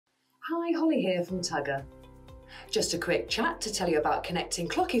Hi, Holly here from Tugger. Just a quick chat to tell you about connecting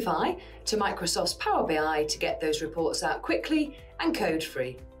Clockify to Microsoft's Power BI to get those reports out quickly and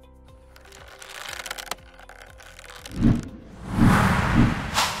code-free.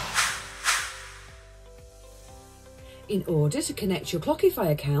 In order to connect your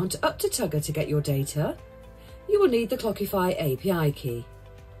Clockify account up to Tugger to get your data, you will need the Clockify API key.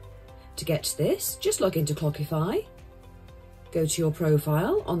 To get this, just log into Clockify, go to your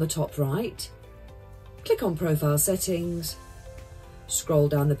profile on the top right, click on Profile Settings, scroll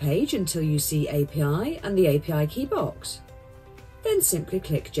down the page until you see API and the API key box. Then simply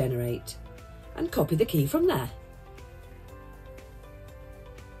click Generate and copy the key from there.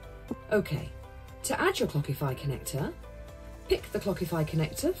 OK, to add your Clockify connector, pick the Clockify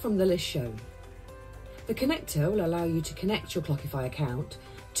connector from the list shown. The connector will allow you to connect your Clockify account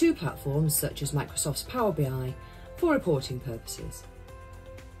to platforms such as Microsoft's Power BI for reporting purposes.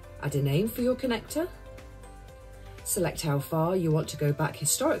 Add a name for your connector. Select how far you want to go back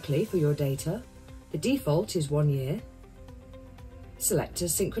historically for your data. The default is 1 year. Select a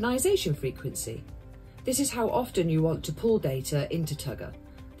synchronization frequency. This is how often you want to pull data into Tugger.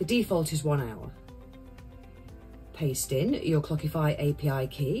 The default is 1 hour. Paste in your Clockify API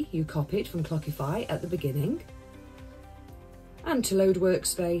key you copied from Clockify at the beginning. And to load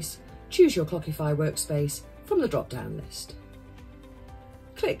workspace, choose your Clockify workspace from the drop-down list.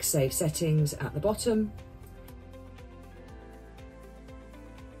 Click Save Settings at the bottom.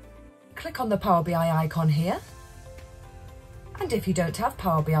 Click on the Power BI icon here. And if you don't have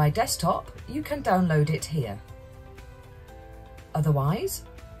Power BI Desktop, you can download it here. Otherwise,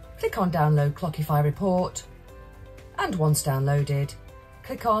 click on Download Clockify Report. And once downloaded,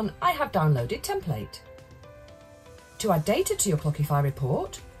 click on I have downloaded template. To add data to your Clockify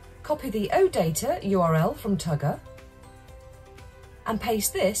report, copy the OData URL from Tugger and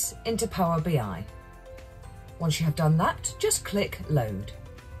paste this into Power BI. Once you have done that, just click Load.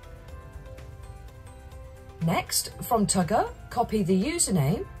 Next, from Tugger, copy the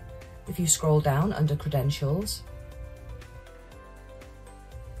username if you scroll down under Credentials.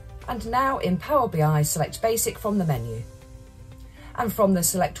 And now in Power BI, select Basic from the menu. And from the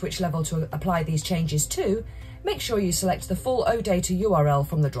Select which level to apply these changes to, make sure you select the full OData URL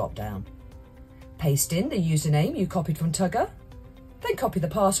from the drop-down. Paste in the username you copied from Tugger, then copy the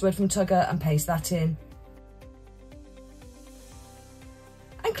password from Tugger and paste that in.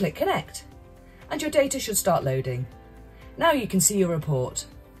 And click Connect. And your data should start loading. Now you can see your report.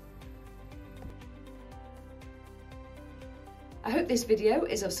 I hope this video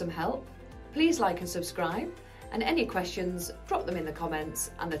is of some help. Please like and subscribe, and any questions, drop them in the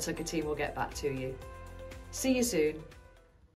comments and the Tugger team will get back to you. See you soon.